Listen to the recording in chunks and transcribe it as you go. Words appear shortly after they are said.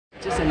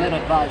Just a little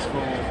advice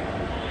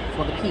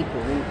for the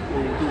people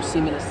who do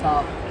similar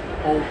stuff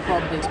or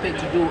probably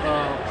expect to do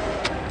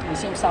the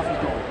same stuff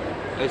as well.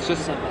 It's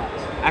just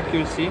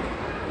accuracy.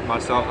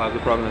 Myself, I have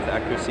the problem with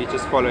accuracy,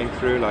 just following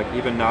through. Like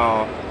even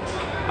now,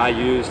 I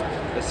used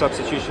a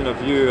substitution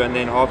of U and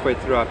then halfway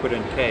through I put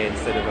in K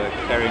instead of a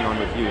carrying on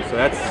with U. So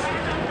that's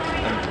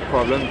a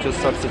problem, just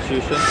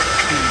substitution.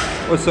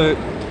 Also,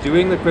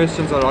 doing the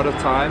questions a lot of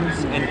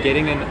times and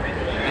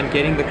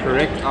getting the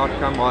correct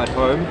outcome while at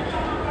home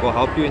will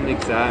help you in the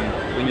exam.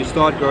 When you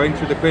start going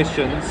through the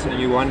questions and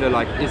you wonder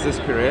like, is this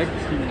correct?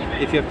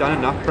 If you've done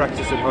enough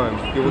practice at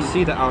home, you will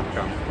see the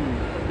outcome.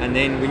 And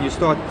then when you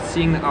start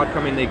seeing the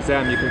outcome in the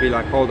exam, you can be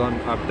like, hold on,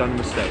 I've done a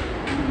mistake,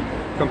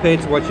 compared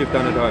to what you've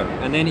done at home.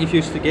 And then if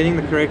you're getting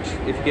the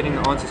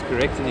answers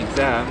correct in the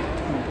exam,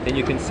 then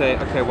you can say,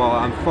 okay, well,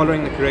 I'm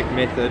following the correct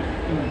method.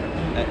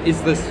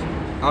 Is this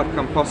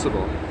outcome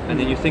possible? And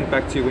then you think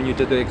back to when you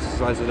did the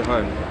exercises at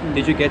home.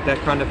 Did you get that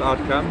kind of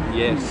outcome?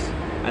 Yes.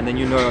 And then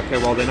you know, okay,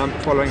 well, then I'm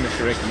following the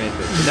correct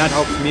method. And that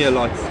helps me a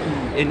lot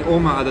in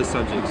all my other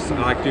subjects. I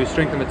like do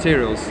strength of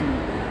materials.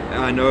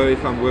 I know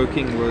if I'm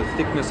working with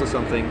thickness or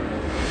something,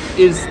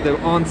 is the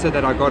answer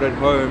that I got at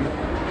home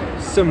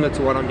similar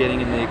to what I'm getting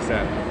in the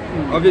exam?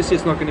 Obviously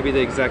it's not going to be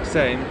the exact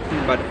same,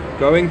 but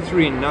going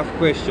through enough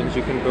questions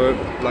you can go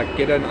like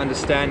get an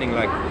understanding,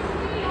 like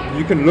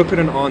you can look at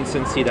an answer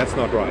and see that's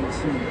not right.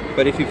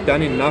 But if you've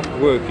done enough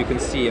work you can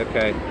see,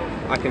 okay,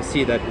 I can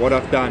see that what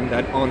I've done,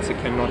 that answer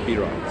cannot be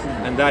right.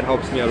 And that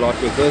helps me a lot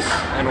with this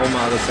and all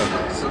my other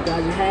subjects. So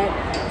guys, you had,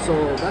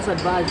 so that's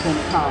advice from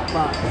Carl,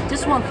 but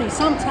just one thing,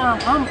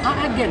 sometimes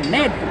I get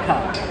mad for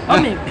Carl.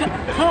 I mean,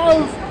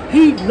 Carl,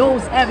 he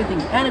knows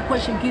everything. Any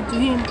question give to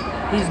him,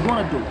 he's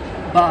gonna do.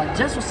 But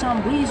just for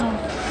some reason,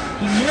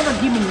 he never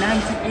give me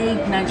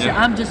 98, 90.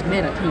 Yeah. I'm just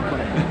mad at him for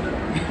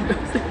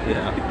that.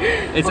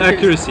 Yeah, it's okay.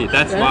 Accuracy.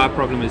 That's my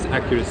problem is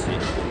accuracy.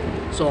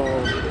 So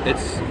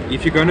it's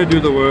if you're going to do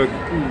the work,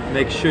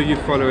 make sure you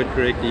follow it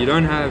correctly. You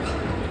don't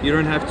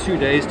have 2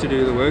 days to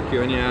do the work.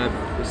 You only have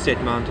a set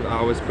amount of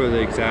hours per the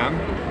exam.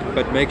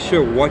 But make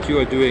sure what you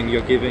are doing,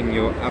 you're giving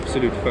your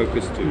absolute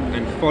focus to,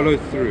 and follow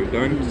through.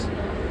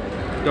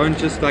 Don't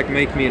just like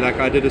make me like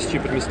I did a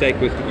stupid mistake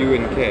with U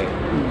and K.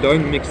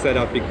 Don't mix that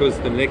up, because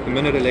the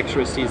minute a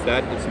lecturer sees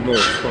that, it's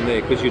north from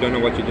there, because you don't know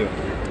what you're doing.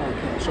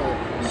 Okay, so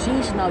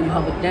since now you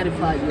have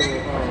identified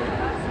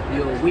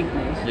your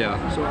weakness,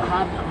 so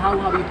how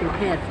have you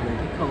prepared for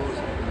it?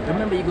 Because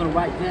remember, you're gonna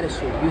write very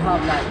soon. You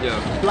have like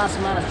plus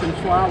minus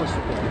 24 hours to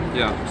go.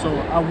 Yeah. So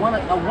I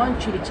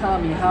want you to tell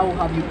me how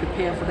have you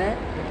prepared for that?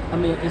 I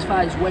mean, as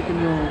far as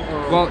working your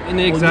in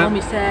the exam,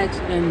 your mistakes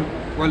and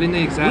in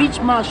the exam, which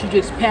marks should you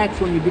expect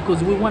from you?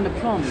 Because we want to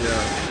promise.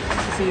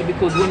 Yeah. See,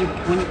 because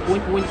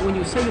when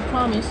you say you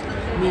promise,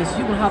 it means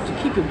you're gonna have to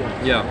keep your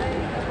word. Yeah.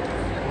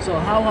 So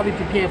how have you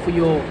prepared for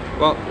your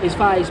as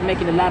far as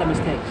making a lot of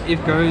mistakes?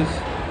 It goes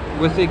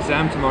with the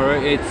exam tomorrow.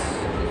 It's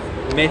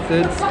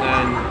methods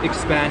and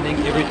expanding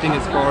everything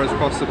as far as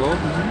possible,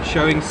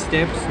 showing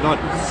steps, not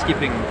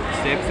skipping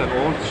steps at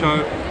all.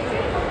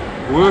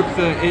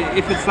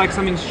 If it's like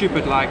something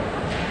stupid like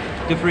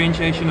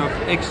differentiation of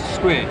x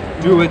squared,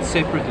 do it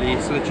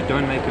separately so that you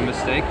don't make a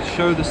mistake.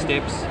 Show the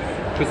steps,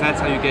 because that's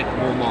how you get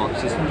more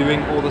marks, just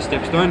doing all the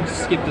steps. Don't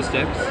skip the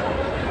steps.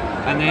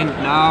 And then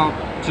now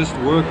just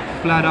work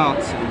flat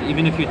out.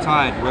 Even if you're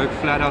tired, work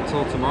flat out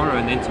till tomorrow,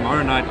 and then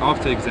tomorrow night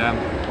after exam,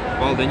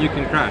 well, then you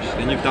can crash,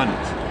 then you've done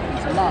it.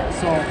 It's a lot.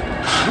 So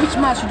which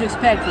marks should you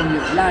expect from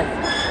your life?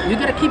 You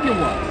gotta keep your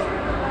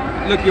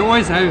word. Look, you're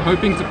always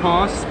hoping to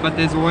pass, but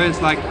there's always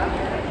like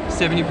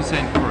 70%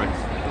 for it,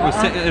 or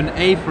an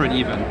A for it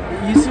even.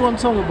 You see what I'm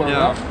talking about?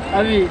 Yeah. Right?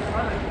 I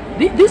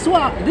mean, this is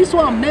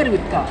why I'm married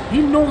with Carl.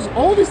 He knows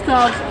all this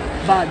stuff,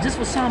 but just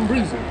for some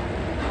reason.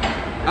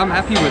 I'm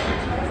happy with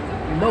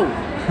it. No.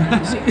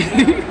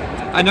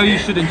 I know you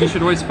shouldn't. You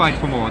should always fight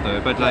for more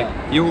though. But like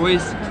you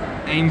always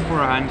aim for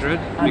 100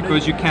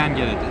 because you can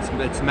get it.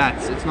 It's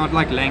maths. It's not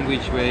like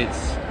language where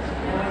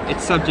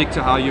it's subject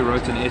to how you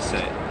wrote an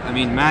essay. I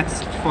mean,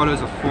 maths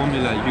follows a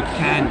formula. You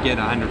can get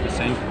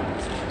 100%.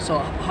 So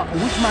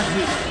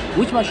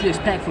which mark should you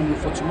expect from you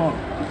for tomorrow?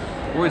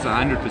 Always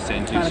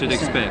 100%. You should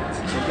expect.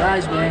 So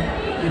guys,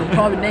 man,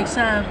 probably next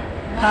time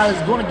Carl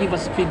is gonna give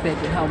us feedback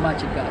on how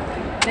much he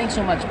got. Thanks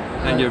so much.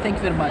 Thank you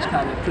very much,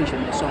 Carl. We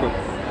appreciate it. So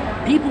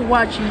people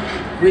watching,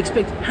 we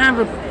expect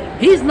 100.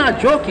 He's not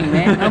joking,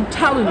 man. I'm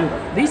telling you.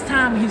 This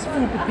time he's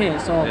full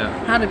prepared. So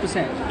 100%.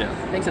 Yeah.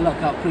 Thanks a lot,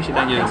 Carl. Appreciate it.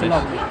 Thank you. Thanks a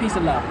lot. Peace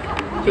and love.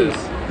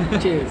 Peace.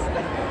 Cheers.